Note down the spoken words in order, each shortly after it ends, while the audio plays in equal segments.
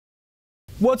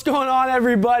What's going on,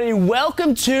 everybody?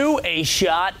 Welcome to A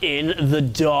Shot in the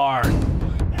Dark.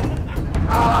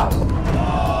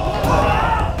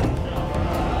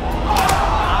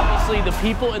 Obviously, the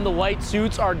people in the white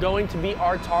suits are going to be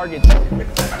our targets.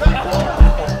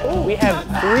 We have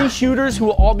 3 shooters who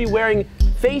will all be wearing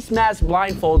face mask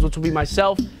blindfolds, which will be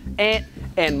myself, Ant,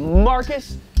 and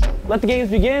Marcus. Let the games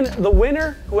begin. The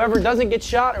winner, whoever doesn't get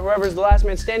shot or whoever's the last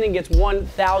man standing, gets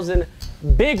 1,000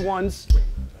 big ones.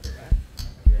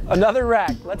 Another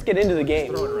rack. Let's get into the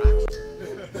game.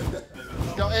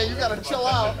 Yo, hey, you gotta chill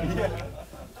out.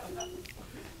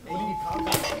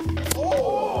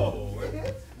 Oh!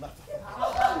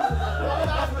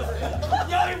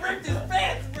 Yo, he ripped his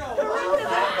pants, bro!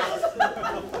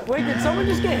 Wait, did someone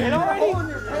just get hit already? Oh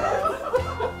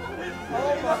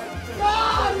my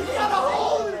God! You got a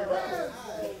hole in your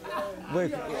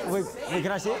pants! Wait,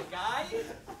 can I see it? Guys, we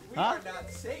Huh? are not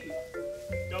safe.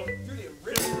 Don't do it,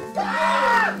 rip his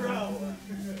Ah! bro.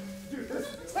 Dude, this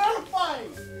is terrifying!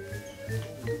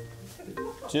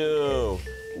 2,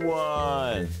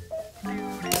 1.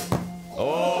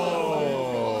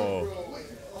 Oh!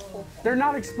 They're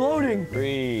not exploding.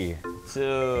 3,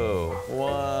 2,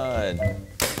 1.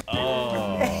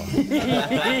 Oh!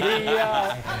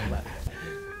 Yeah.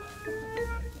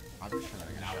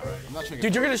 I'm not sure.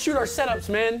 Dude, you're gonna shoot our setups,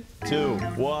 man. 2,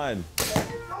 1.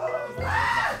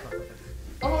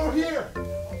 I'm over here!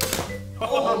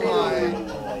 Oh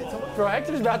my. Bro,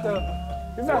 Hector's about to.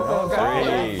 You're about to fall,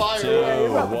 man. 3, Fire. 2, Yeah, you're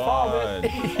about to fall, man.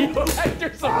 1.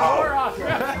 Hector's a moron.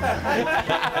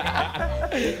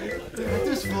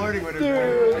 Just flirting with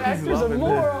Dude, Hector's a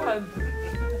moron.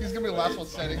 He's gonna be the last one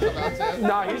standing. Come out, Sam.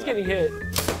 Nah, he's getting hit.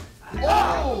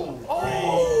 Oh!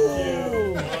 Oh!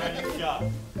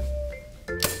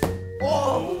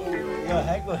 Yo,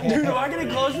 heck, go ahead. Dude, am I getting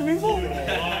close to people?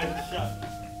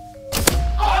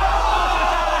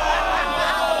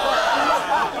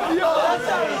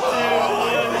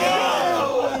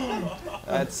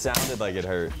 That sounded like it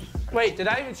hurt. Wait, did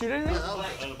I even shoot anything?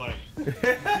 Did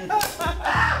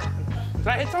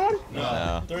I hit someone?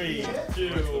 No. 3, 2,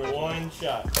 1,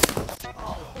 shot.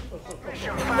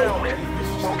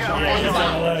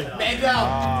 Man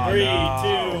down! 3,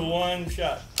 2, 1,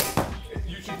 shot.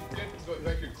 You should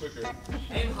make it quicker.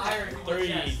 Aim higher.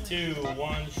 3, 2,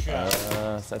 1, shot.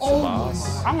 That's the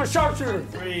boss. I'm a sharpshooter.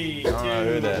 3, 2, I don't know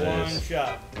who that 1, is.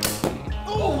 shot.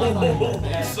 You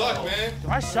suck, man. Do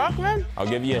I suck, man? I'll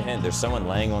give you a hint. There's someone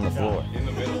laying on the floor. In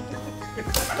the middle. Did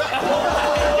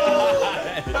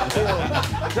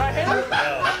I hit him?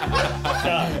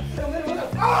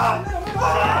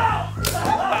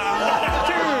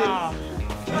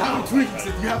 You have them tweaking,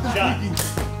 Sid. You have them tweaking.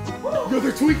 Yo,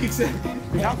 they're tweaking, Sid.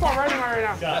 Dude, how far right am I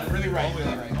right now? Really right.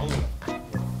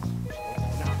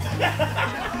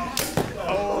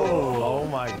 Oh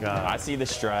my god. I see the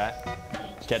strat.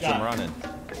 Catch him running.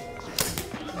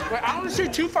 Wait, I don't want to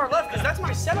shoot too far left because that's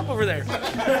my setup over there.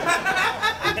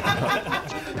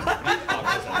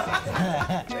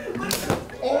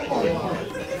 Oh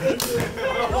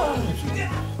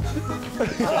my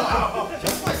God.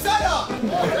 That's my setup!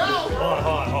 Oh,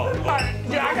 Hold on. Alright,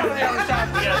 yeah, I got the other shot.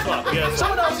 Yes,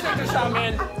 Someone else take the shot,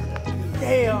 man.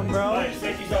 Damn, bro. Alright,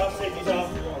 safety's off, safety's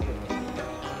off.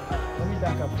 Let me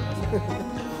back up.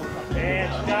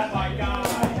 And shot my guy.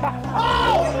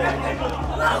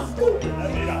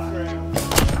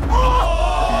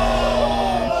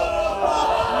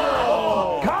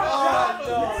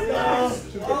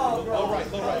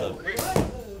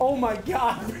 Oh my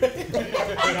god.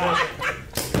 Yeah,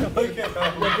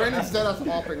 Brandon's dead after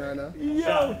hopping right now.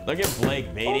 Yo. Look at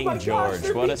Blake baiting Oh my gosh, George.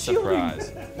 they're What a shielding.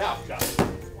 surprise. Now.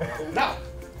 Now.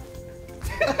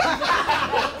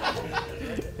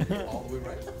 All the way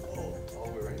right. All the way right. All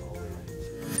the way right.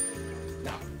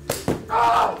 Now.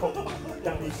 Oh!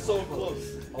 That was so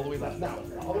close. All the way left now.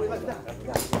 All the way left now.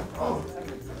 Oh.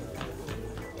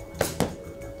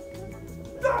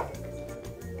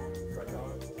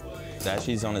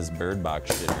 Dashy's on his bird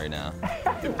box shit right now.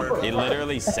 He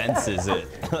literally senses it.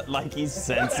 Like he's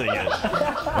sensing it.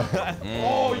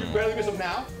 Oh, you barely miss him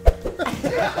now?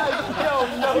 Yo,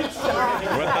 no shot.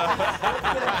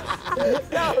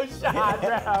 No shot,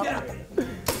 bro.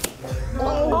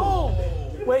 Oh.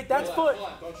 Wait, that's foot.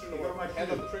 Don't shoot him.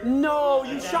 Hand on the trigger. No,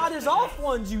 you shot his off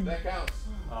ones, you. That counts.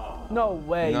 No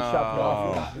way, you shot the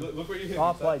off. Look where you hit.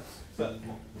 Off lights.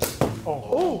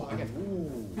 Oh.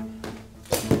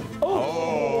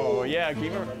 Oh, yeah,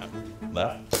 keep it.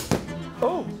 Left.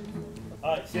 Oh.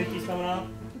 Alright, safety's coming out.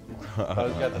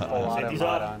 Bo's got the full on Safety's and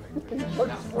off. on.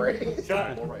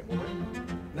 Shot. More right.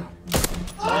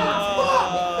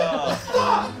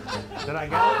 Did I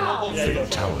get it? Yeah, you go.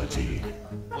 Push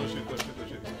it.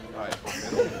 All right.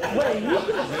 Wait,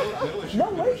 Middle issue. no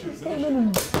way she came in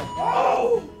and...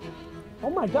 Oh! Oh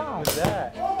my God. What's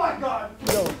that? Oh my God.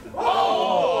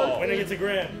 Yo, Winner gets a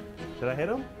grand. Did I hit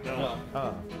him? No.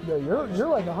 Oh. yo, you're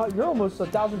like you're almost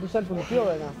 1,000% from the field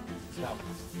right now.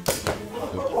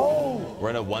 Oh! We're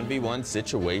in a 1v1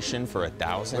 situation for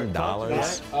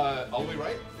 $1,000. All the way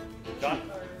right. Shot.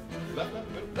 Left,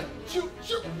 left. Shoot,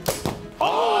 shoot.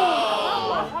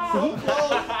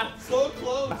 So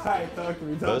close. Alright, talk to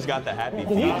me. Those got the happy Did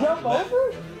he feet. jump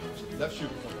over? Left shoot.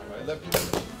 Right,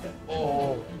 left.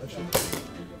 Oh, left shoot.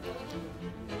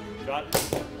 Shot.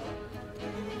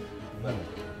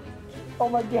 Oh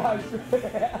my God.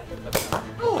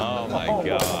 Oh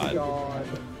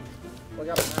my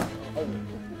God.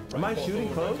 Am I shooting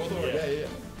close? Yeah.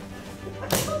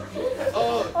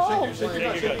 Oh, shake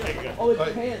your Take gut. it good. Oh, it's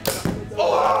Right. pants.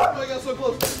 Oh my God, so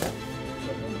close.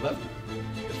 Left.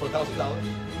 It's for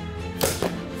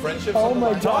 $1,000. Friendships. Oh on the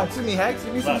my line. God. To me, Hex.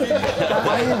 Give me some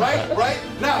Right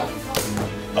now.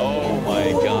 Oh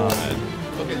my God.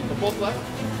 Okay, for both left.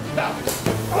 Now.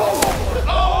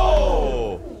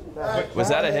 Oh! Was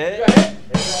that a hit?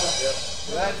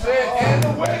 That's it. And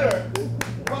the winner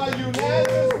by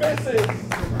unanimous misses.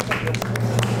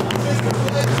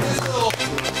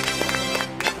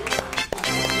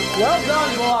 Well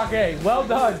done, Blockade. Well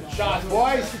done. Shots,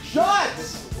 boys.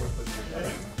 Shots.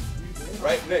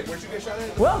 Right, Nick, where'd you get shot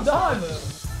at? Well done.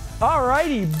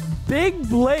 Alrighty, Big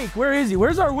Blake. Where is he?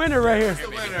 Where's our winner right here?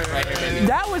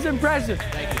 That was impressive.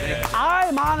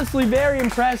 I'm honestly very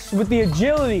impressed with the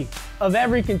agility of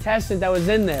every contestant that was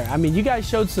in there. I mean, you guys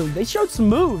showed some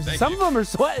moves. Some of them are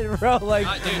sweating, bro. Like,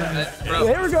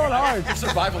 they were going hard.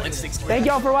 Survival instincts. Thank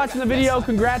y'all for watching the video.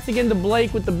 Congrats again to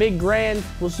Blake with the big grand.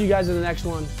 We'll see you guys in the next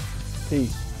one.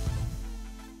 Peace.